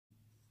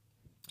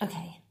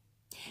Okay.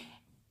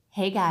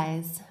 Hey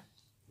guys.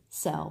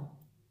 So,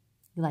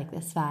 you like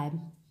this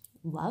vibe?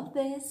 Love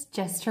this.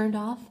 Just turned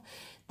off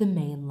the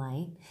main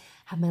light.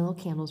 Have my little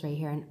candles right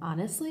here. And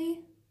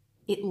honestly,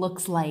 it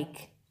looks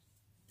like,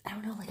 I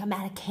don't know, like I'm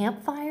at a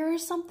campfire or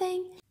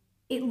something.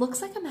 It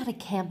looks like I'm at a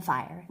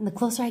campfire. And the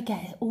closer I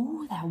get,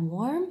 ooh, that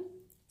warm.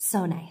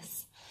 So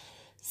nice.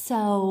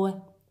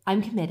 So,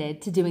 I'm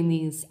committed to doing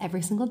these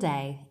every single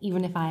day,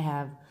 even if I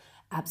have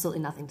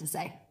absolutely nothing to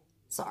say.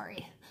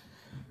 Sorry.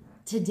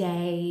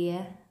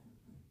 Today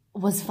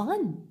was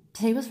fun.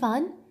 Today was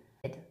fun.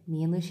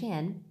 Me and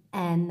Lucienne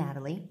and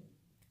Natalie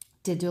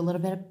did do a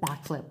little bit of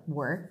backflip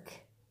work.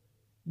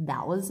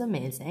 That was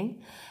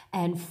amazing.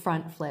 And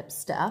front flip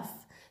stuff.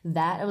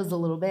 That I was a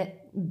little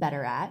bit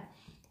better at.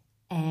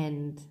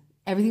 And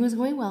everything was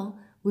going well.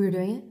 We were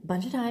doing it a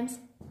bunch of times.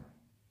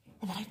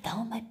 And then I fell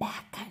on my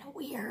back kind of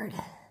weird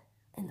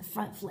in the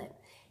front flip.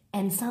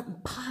 And something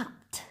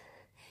popped.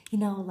 You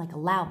know, like a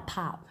loud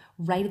pop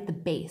right at the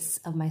base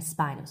of my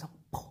spine. It was like,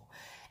 boom.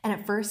 And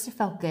at first it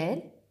felt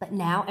good, but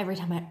now every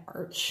time I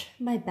arch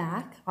my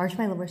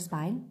lower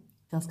spine,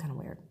 it feels kind of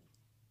weird.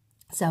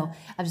 So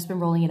I've just been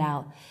rolling it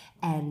out,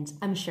 and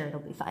I'm sure it'll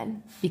be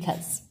fine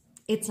because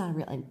it's not a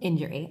real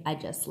injury. I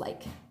just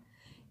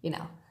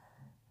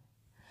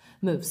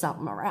move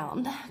something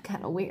around,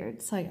 kind of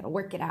weird. So I gotta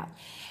work it out.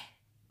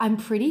 I'm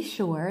pretty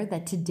sure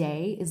that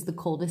today is the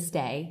coldest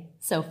day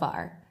so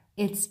far.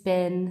 It's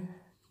been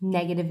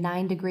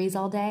 -9 degrees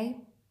all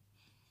day,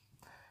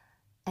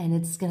 and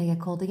it's gonna get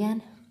cold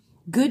again.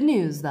 Good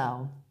news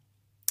though,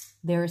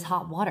 there's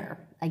hot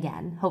water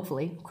again,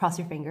 hopefully. Cross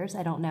your fingers,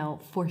 I don't know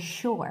for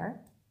sure.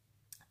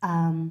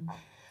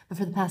 But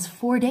for the past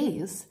 4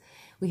 days,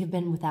 we have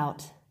been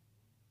without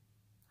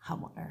hot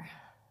water.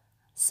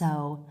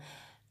 So,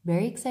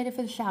 very excited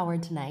for the shower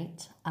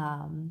tonight.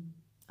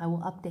 I will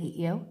update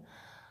you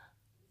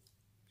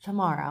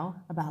tomorrow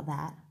about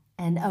that.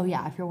 And oh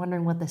yeah, if you're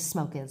wondering what this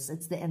smoke is,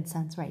 it's the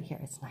incense right here.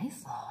 It's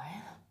nice.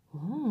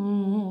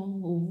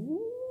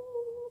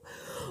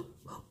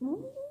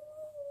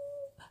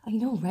 I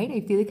know, right?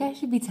 I feel like I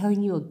should be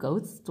telling you a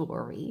ghost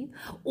story.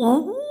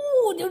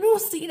 Oh, did you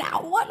see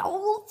that one?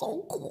 Oh,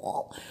 so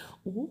cool.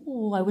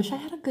 Oh, I wish I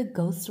had a good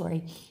ghost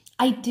story.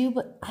 I do,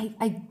 but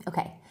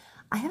okay.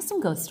 I have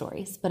some ghost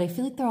stories, but I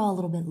feel like they're all a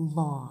little bit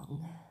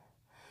long.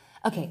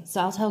 Okay,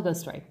 so I'll tell a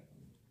ghost story.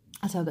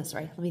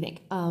 Let me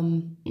think.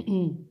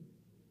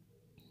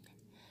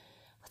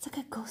 What's a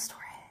good ghost story?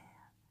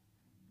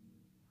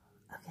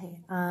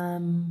 Okay,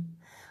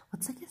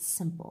 what's like a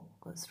simple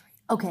ghost story?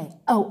 Okay,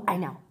 oh, I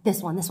know,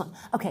 this one.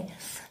 Okay,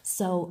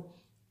 so,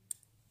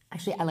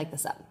 actually, I like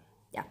this up.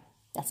 Yeah,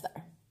 that's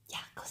better.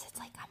 Yeah, because it's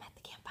like I'm at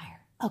the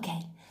campfire.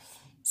 Okay,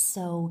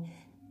 so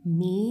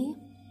me,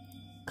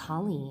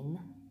 Colleen,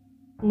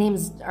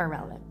 names are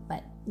irrelevant,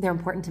 but they're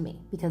important to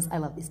me because I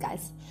love these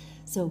guys.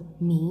 So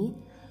me,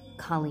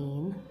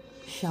 Colleen,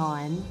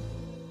 Sean,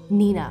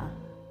 Nina,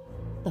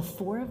 the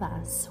 4 of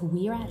us,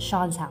 we are at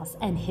Sean's house,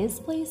 and his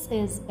place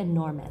is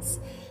enormous.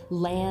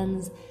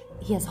 Lands,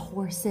 he has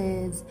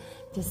horses,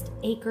 just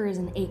acres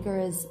and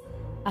acres.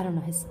 I don't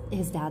know,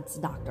 his dad's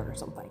a doctor or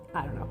something.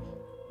 I don't know.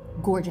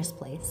 Gorgeous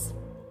place.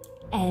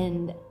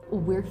 And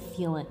we're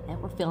feeling it.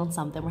 We're feeling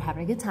something. We're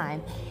having a good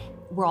time.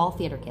 We're all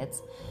theater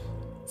kids.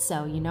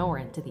 So you know we're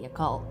into the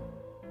occult.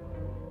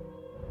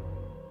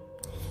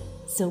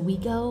 So we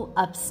go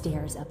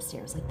upstairs,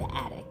 like the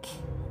attic.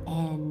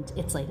 And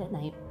it's late at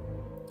night.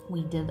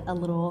 We did a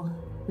little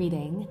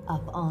reading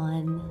up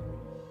on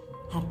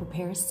how to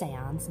prepare a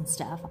seance and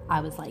stuff.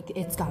 I was like,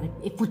 if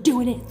we're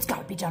doing it, it's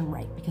gotta be done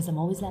right, because I'm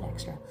always that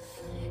extra.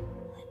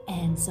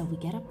 And so we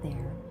get up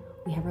there,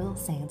 we have our little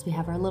seance, we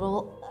have our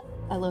little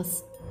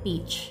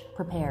speech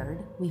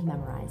prepared. We've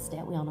memorized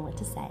it, we all know what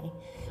to say.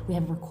 We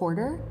have a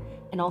recorder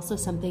and also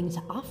something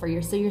to offer.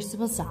 So you're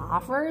supposed to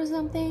offer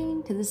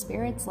something to the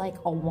spirits, like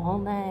a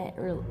walnut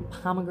or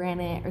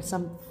pomegranate or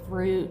some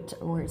fruit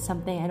or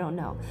something, I don't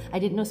know. I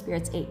didn't know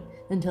spirits ate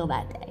until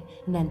that day.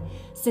 And then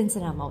since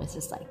then, I'm always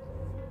just like,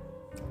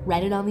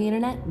 read it on the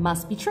internet,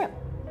 must be true.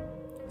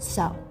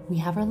 So we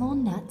have our little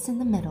nuts in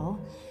the middle.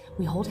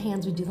 We hold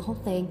hands, we do the whole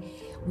thing.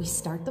 We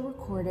start the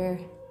recorder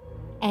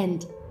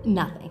and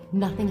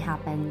nothing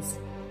happens.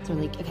 So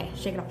we're like, okay,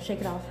 shake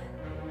it off.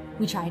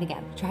 We try it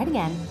again.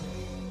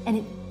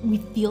 And we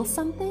feel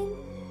something,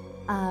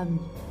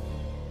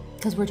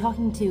 because we're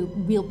talking to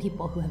real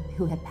people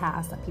who have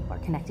passed, that people are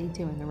connecting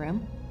to in the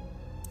room.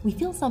 We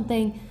feel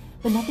something,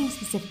 but nothing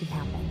specifically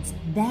happens.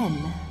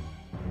 Then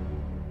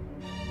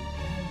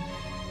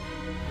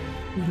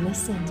we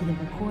listen to the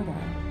recorder.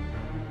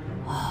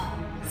 Oh,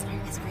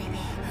 it's creepy.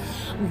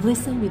 We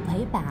listen, we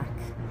play it back,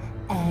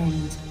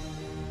 and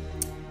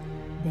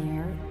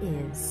there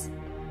is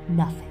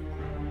nothing.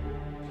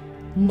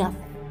 Now,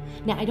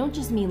 I don't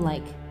just mean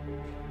like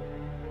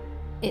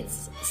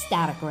it's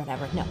static or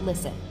whatever. No,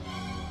 listen.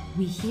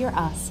 We hear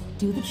us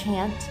do the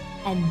chant,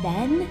 and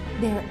then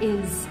there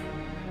is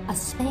a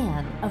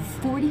span of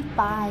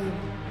 45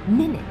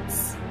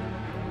 minutes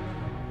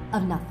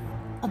of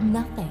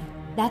nothing.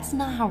 That's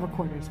not how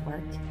recorders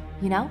work.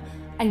 you know?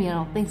 I mean, I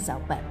don't think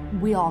so, but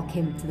we all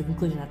came to the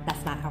conclusion that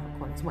that's not how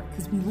recordings work,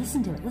 because we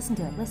listened to it,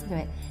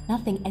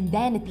 nothing. And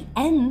then at the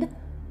end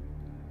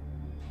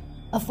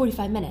of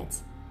 45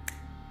 minutes,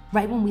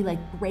 right when we like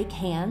break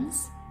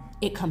hands,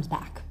 it comes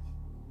back.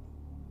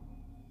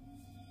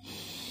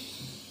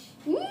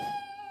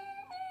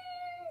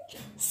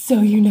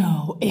 So you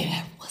know, it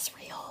was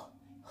real.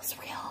 It was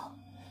real.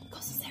 The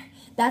ghost was there.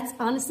 That's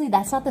honestly,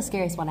 that's not the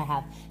scariest one I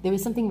have. There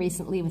was something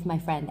recently with my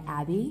friend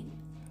Abby,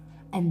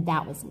 and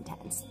that was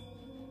intense.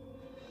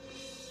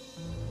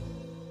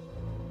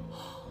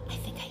 I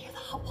think I hear the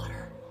hot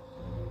water.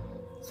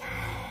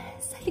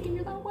 Yes, I think I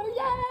hear the hot water.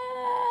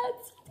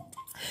 Yes.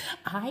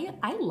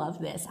 I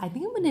love this. I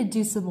think I'm gonna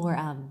do some more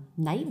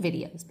night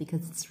videos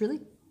because it's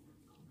really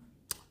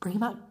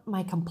bringing out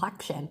my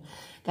complexion.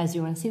 Guys,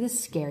 you wanna see the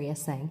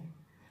scariest thing,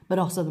 but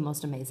also the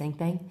most amazing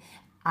thing?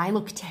 I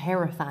look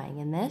terrifying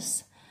in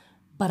this,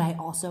 but I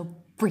also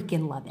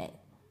freaking love it.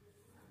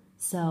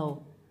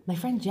 So my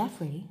friend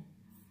Jeffrey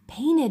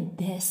painted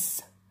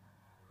this.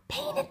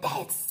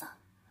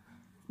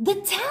 The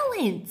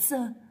talents.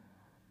 And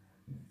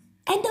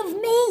of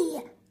me.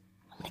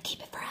 I'm gonna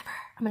keep it forever.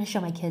 I'm gonna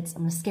show my kids.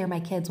 I'm gonna scare my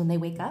kids when they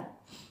wake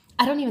up.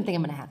 I don't even think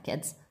I'm gonna have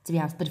kids, to be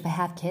honest, but if I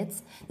have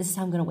kids, this is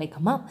how I'm gonna wake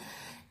them up.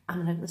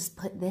 I'm gonna just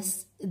put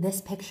this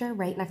picture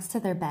right next to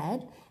their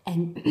bed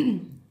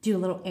and do a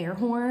little air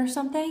horn or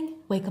something.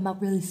 Wake them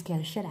up, really scare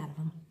the shit out of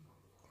them.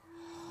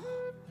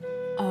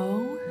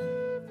 Oh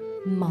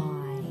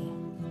my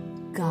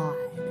God.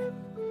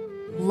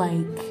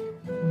 Like,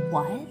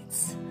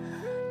 what?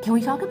 Can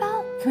we talk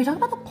about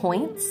the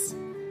points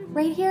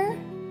right here?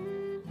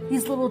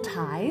 These little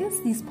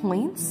ties, these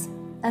points,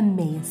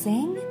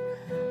 amazing.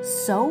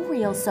 So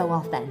real, so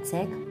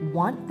authentic.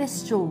 Want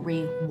this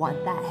jewelry,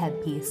 want that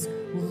headpiece.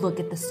 Look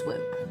at the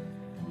swoop.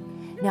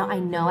 Now, I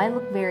know I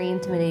look very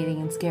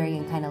intimidating and scary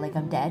and kind of like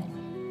I'm dead,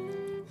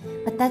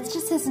 but that's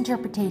just his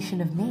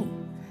interpretation of me.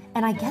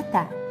 And I get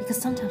that because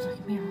sometimes I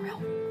can be a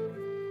real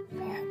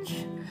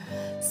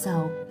bitch.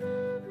 So,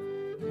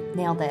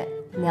 nailed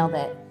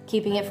it.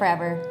 Keeping it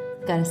forever,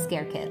 gonna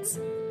scare kids.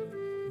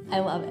 I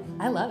love it.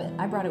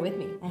 I brought it with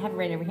me. I have it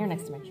right over here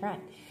next to my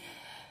shrine.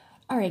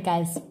 All right,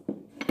 guys.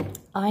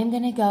 I'm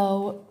gonna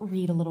go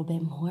read a little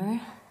bit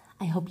more.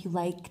 I hope you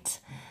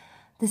liked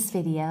this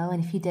video,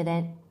 and if you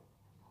didn't,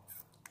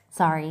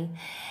 sorry.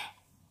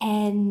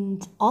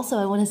 And also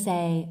I wanna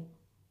say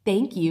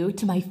thank you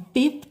to my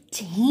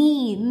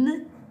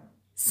 15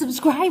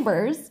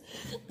 subscribers.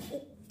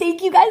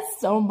 Thank you guys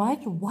so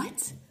much.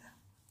 What?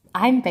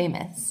 I'm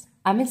famous.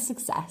 I'm a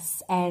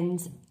success,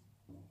 and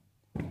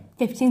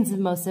 15 is the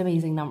most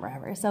amazing number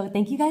ever. So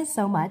thank you guys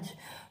so much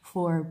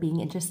for being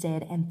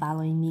interested and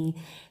following me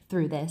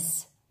through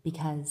this,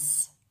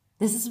 because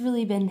this has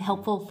really been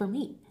helpful for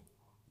me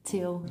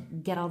to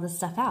get all this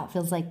stuff out.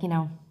 Feels like, you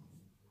know,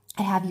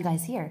 I have you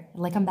guys here,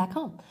 like I'm back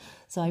home.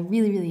 So I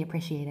really, really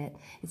appreciate it.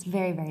 It's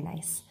very, very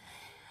nice.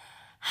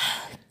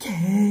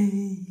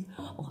 Okay.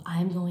 Well,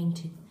 I'm going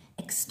to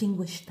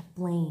extinguish the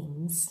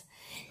flames,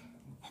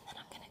 and then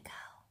I'm gonna go.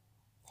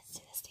 Let's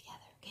do this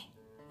together, okay?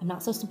 I'm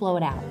not supposed to blow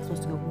it out. I'm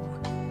supposed to go.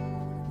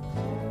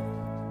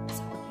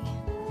 Sorry.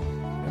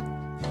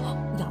 Oh,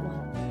 we got one.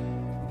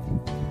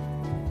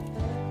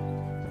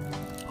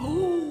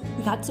 Oh,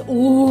 we got two.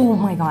 Oh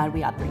my God, we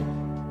got three.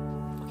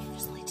 Okay,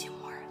 there's only two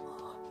more.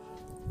 Oh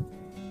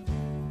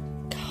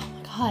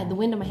my God, the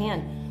wind in my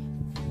hand.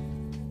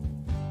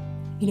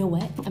 You know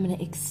what? I'm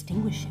gonna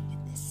extinguish it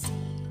with this same